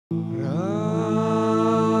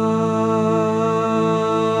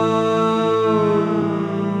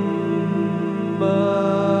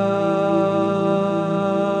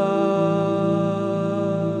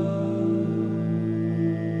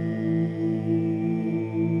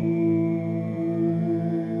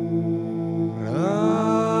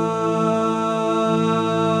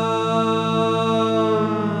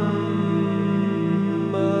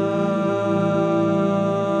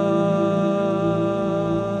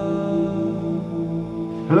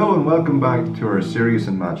Hello and welcome back to our series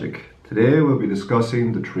in Magick. Today we'll be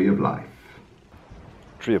discussing the Tree of Life.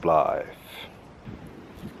 Tree of Life.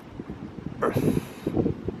 Earth.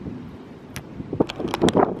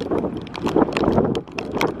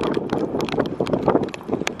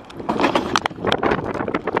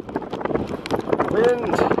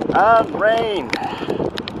 Wind and rain.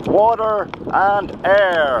 Water and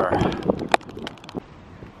air.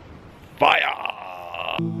 Fire.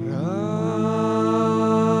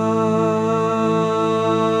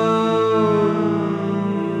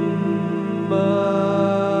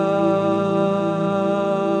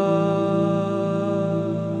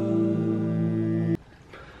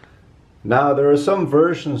 Now, there are some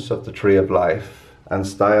versions of the Tree of Life and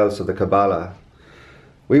styles of the Kabbalah.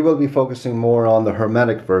 We will be focusing more on the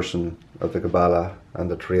Hermetic version of the Kabbalah and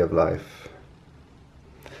the Tree of Life.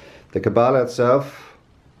 The Kabbalah itself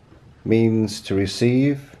means to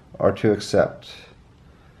receive or to accept,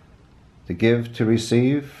 to give to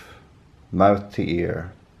receive, mouth to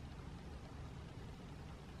ear.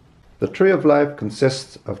 The Tree of Life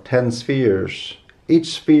consists of 10 spheres,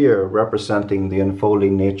 each sphere representing the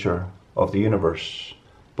unfolding nature of the universe,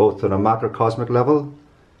 both on a macrocosmic level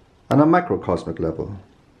and a microcosmic level.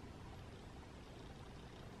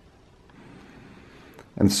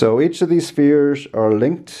 And so each of these spheres are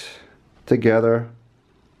linked together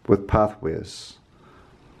with pathways,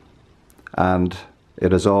 and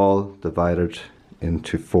it is all divided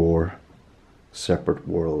into 4 separate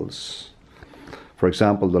worlds. For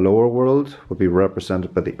example, the lower world would be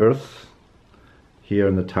represented by the earth. Here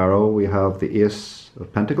in the tarot we have the Ace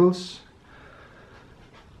of Pentacles.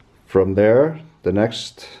 From there,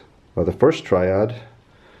 the first triad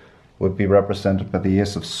would be represented by the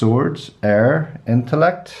Ace of Swords, air,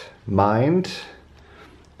 intellect, mind.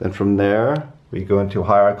 Then from there, we go into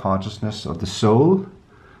higher consciousness of the soul,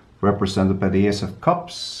 represented by the Ace of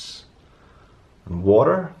Cups and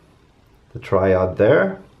water, the triad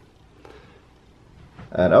there.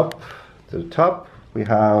 And up to the top, we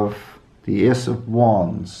have the Ace of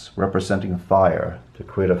Wands, representing fire, the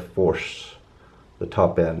creative force, the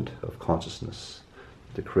top end of consciousness,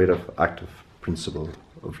 the creative active principle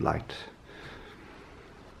of light.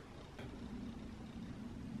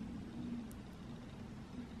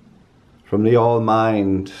 From the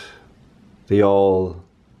all-mind, the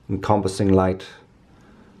all-encompassing light,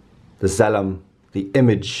 the Zelam, the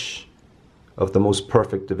image of the most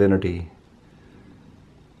perfect divinity,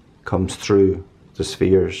 comes through the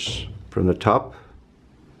spheres from the top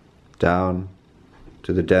down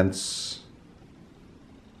to the dense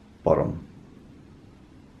bottom.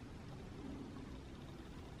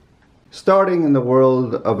 Starting in the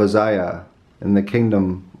world of Eheieh, in the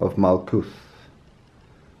kingdom of Malkuth,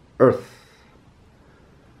 earth,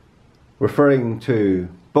 referring to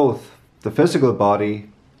both the physical body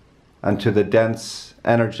and to the dense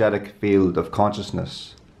energetic field of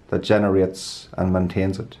consciousness that generates and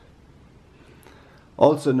maintains it.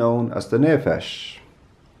 Also known as the Nephesh.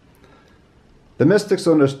 The mystics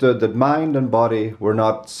understood that mind and body were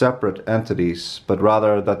not separate entities, but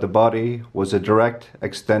rather that the body was a direct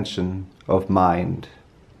extension of mind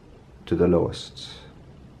to the lowest,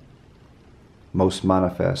 most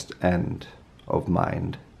manifest end of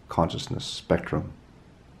mind consciousness spectrum.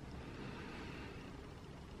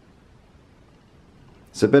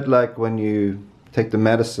 It's a bit like when you take the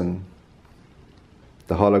medicine,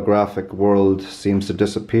 the holographic world seems to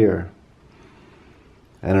disappear.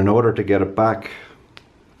 And in order to get it back,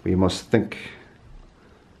 we must think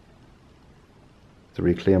to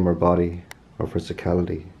reclaim our body, our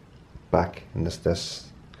physicality, back in this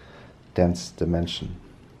dense dimension.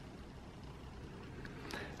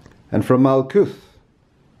 And from Malkuth,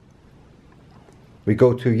 we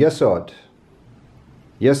go to Yesod.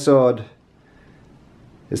 Yesod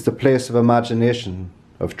is the place of imagination,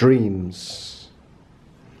 of dreams,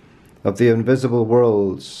 of the invisible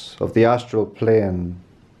worlds, of the astral plane,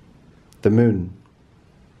 the moon.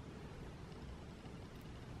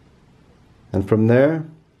 And from there,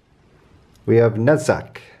 we have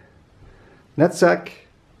Netzach. Netzach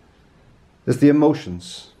is the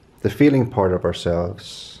emotions, the feeling part of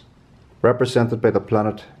ourselves, represented by the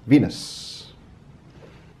planet Venus.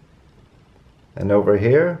 And over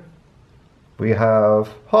here, we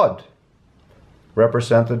have Hod,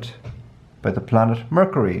 represented by the planet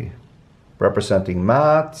Mercury, representing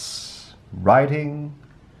maths, writing,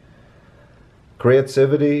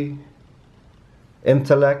 creativity,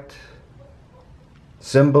 intellect,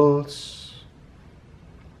 symbols.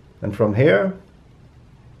 And from here,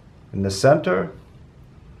 in the center,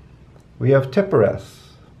 we have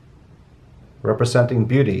Tifereth, representing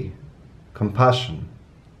beauty, compassion,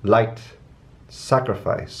 light,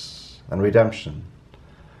 sacrifice, and redemption.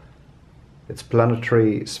 Its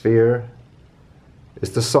planetary sphere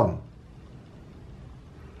is the sun.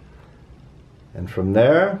 And from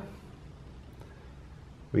there,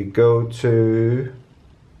 we go to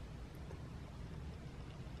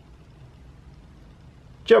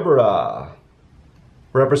Geburah,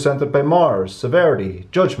 represented by Mars, severity,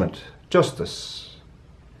 judgment, justice,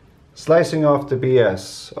 slicing off the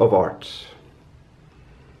BS of art,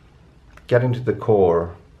 getting to the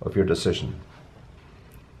core of your decision.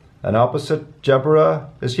 And opposite Geburah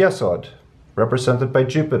is Yesod, represented by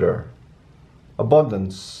Jupiter,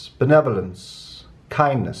 abundance, benevolence,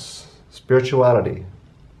 kindness, spirituality.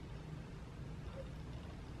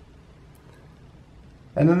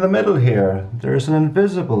 And in the middle here, there's an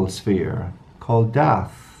invisible sphere called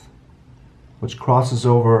Va-Daath, which crosses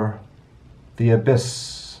over the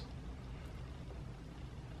abyss,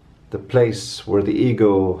 the place where the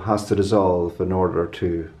ego has to dissolve in order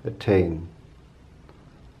to attain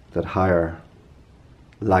that higher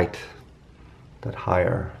light, that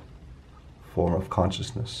higher form of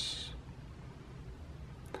consciousness.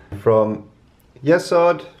 From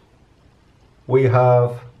Yesod, we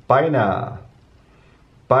have Binah.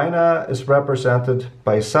 Binah is represented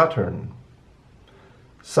by Saturn.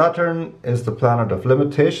 Saturn is the planet of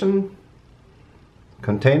limitation,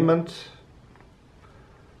 containment,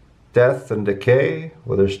 death and decay.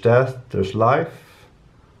 Where there's death, there's life.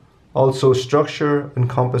 Also structure and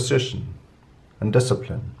composition and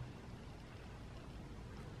discipline.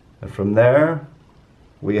 And from there,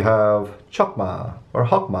 we have Chokmah or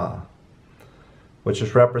Hokmah, which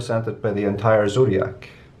is represented by the entire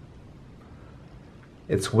zodiac.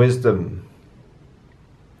 It's wisdom,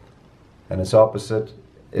 and its opposite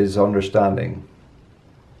is understanding.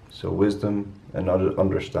 So wisdom and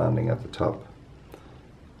understanding at the top.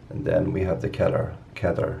 And then we have the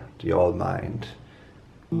Kether, the all-mind.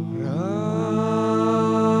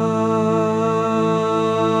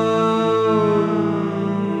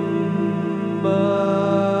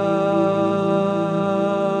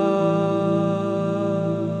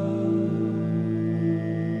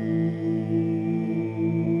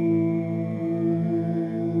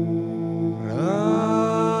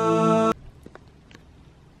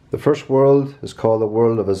 The first world is called the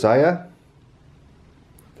world of Eheieh,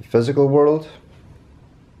 the physical world.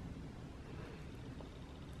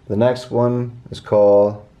 The next one is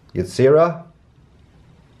called Yetzirah,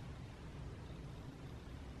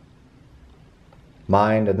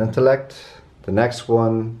 mind and intellect. The next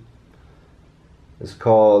one is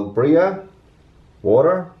called Bria,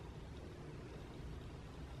 water,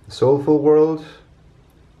 the soulful world.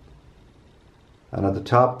 And at the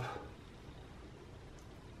top,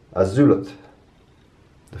 Azulat,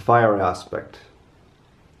 the fire aspect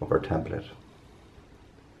of our template,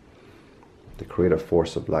 the creative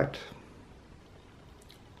force of light.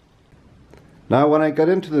 Now, when I got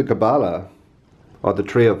into the Kabbalah, or the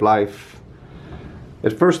Tree of Life,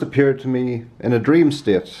 it first appeared to me in a dream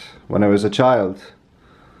state when I was a child.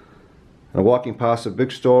 And walking past a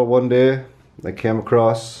bookstore one day, I came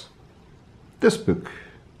across this book,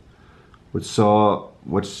 which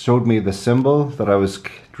showed me the symbol that I was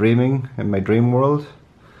dreaming in my dream world,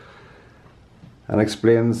 and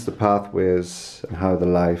explains the pathways and how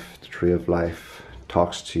the Tree of Life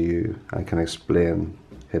talks to you and can explain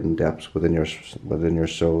hidden depths within your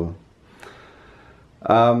soul.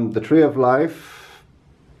 The Tree of Life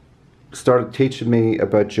started teaching me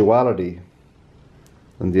about duality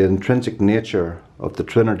and the intrinsic nature of the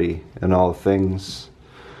Trinity in all things.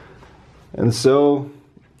 And so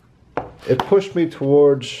it pushed me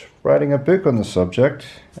towards writing a book on the subject.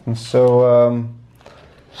 And so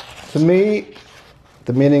to me,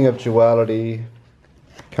 the meaning of duality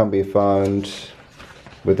can be found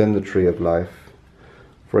within the Tree of Life.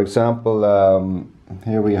 For example,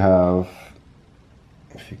 here we have,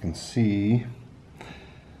 if you can see,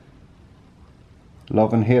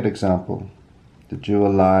 love and hate example. The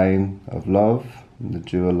dual line of love and the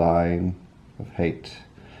dual line of hate.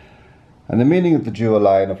 And the meaning of the dual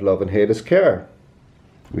line of love and hate is care.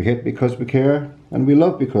 We hate because we care, and we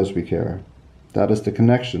love because we care. That is the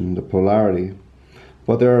connection, the polarity.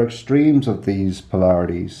 But there are extremes of these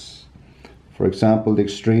polarities. For example, the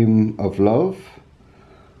extreme of love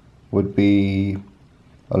would be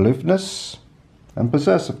aloofness and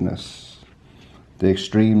possessiveness. The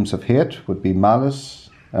extremes of hate would be malice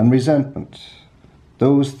and resentment.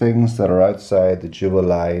 Those things that are outside the dual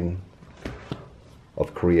line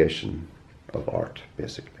of creation, of art,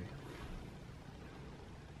 basically.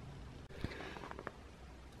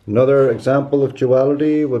 Another example of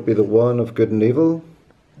duality would be the one of good and evil.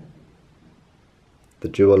 the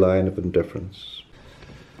dual line of indifference.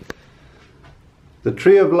 The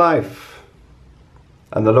tree of life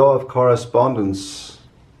and the law of correspondence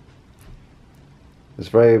is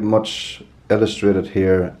very much illustrated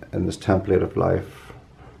here in this template of life,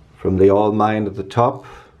 from the all-mind at the top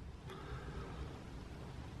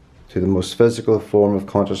to the most physical form of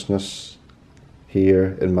consciousness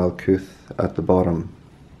here in Malkuth at the bottom.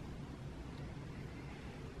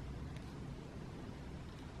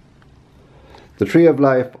 The tree of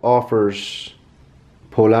life offers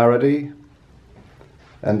polarity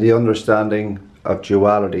and the understanding of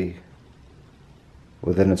duality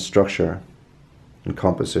within its structure and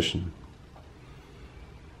composition.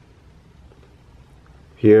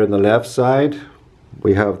 Here on the left side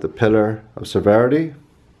we have the pillar of severity,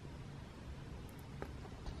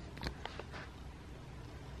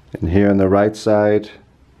 and here on the right side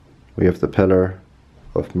we have the pillar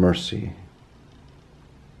of mercy,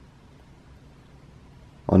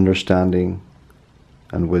 understanding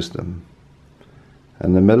and wisdom.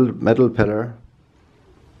 And the middle pillar,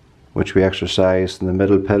 which we exercise in the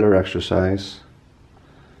middle pillar exercise,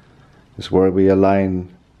 is where we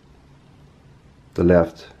align the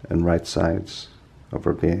left and right sides of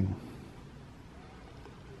our being.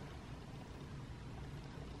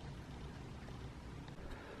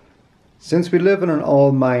 Since we live in an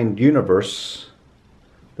all-mind universe,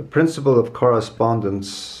 the principle of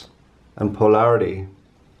correspondence and polarity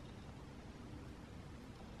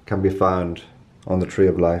can be found on the tree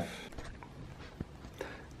of life.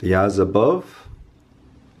 The as above,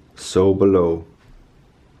 so below.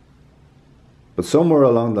 But somewhere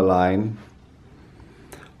along the line,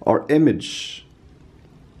 our image,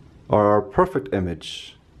 or our perfect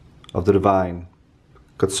image of the divine,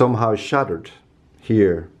 got somehow shattered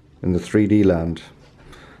here in the 3D land,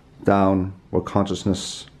 down where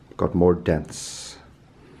consciousness got more dense.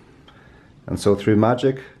 And so through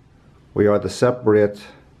Magick, we are to separate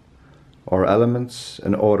our elements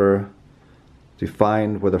in order to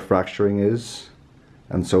find where the fracturing is,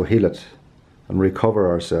 and so heal it and recover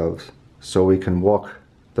ourselves so we can walk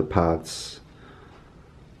the paths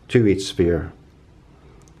to each sphere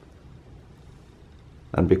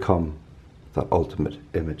and become that ultimate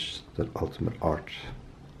image, that ultimate art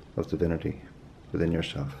of divinity within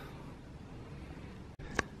yourself.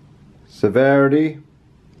 Severity,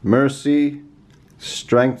 mercy,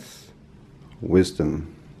 strength,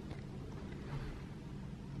 wisdom,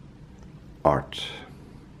 art.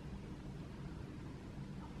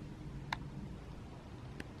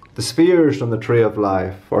 The spheres on the tree of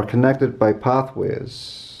life are connected by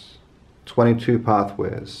pathways, 22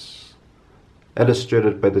 pathways,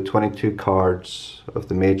 illustrated by the 22 cards of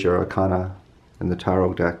the major arcana in the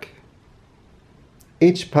tarot deck.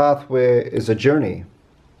 Each pathway is a journey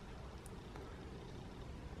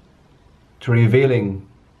to revealing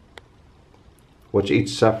what each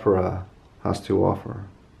sephira has to offer.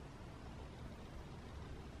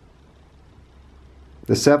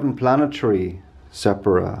 The 7 planetary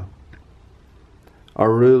sephira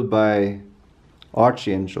are ruled by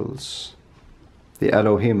archangels, the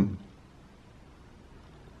Elohim.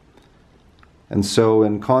 And so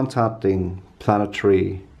in contacting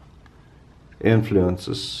planetary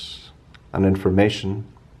influences and information,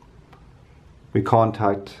 we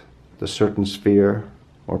contact the certain sphere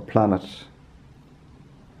or planet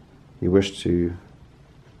you wish to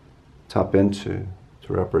tap into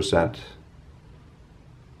to represent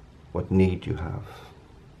what need you have,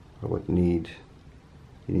 or what need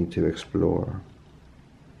you need to explore.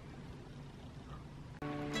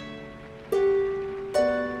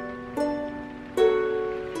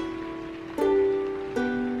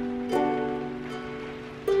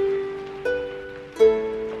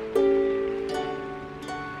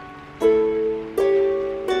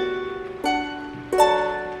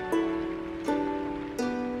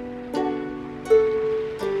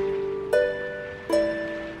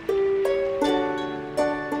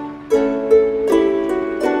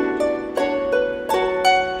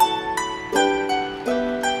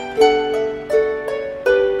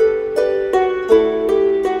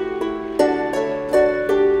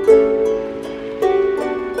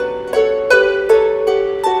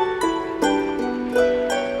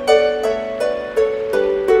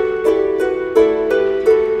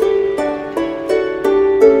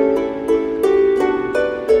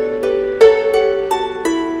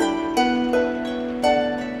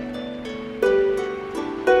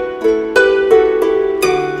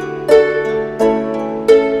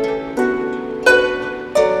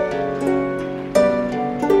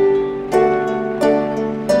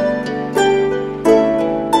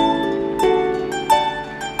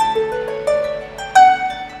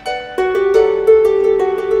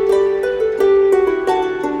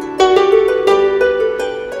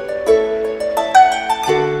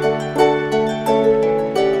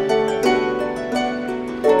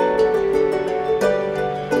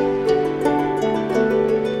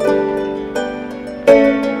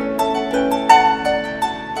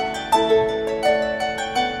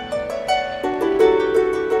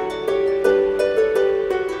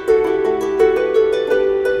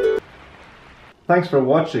 Thanks for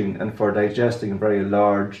watching and for digesting a very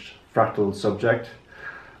large fractal subject.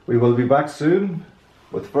 We will be back soon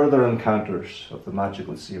with further encounters of the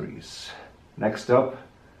magical series. Next up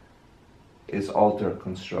is altar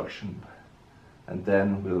construction, and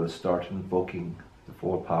then we will start invoking the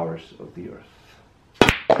 4 powers of the earth.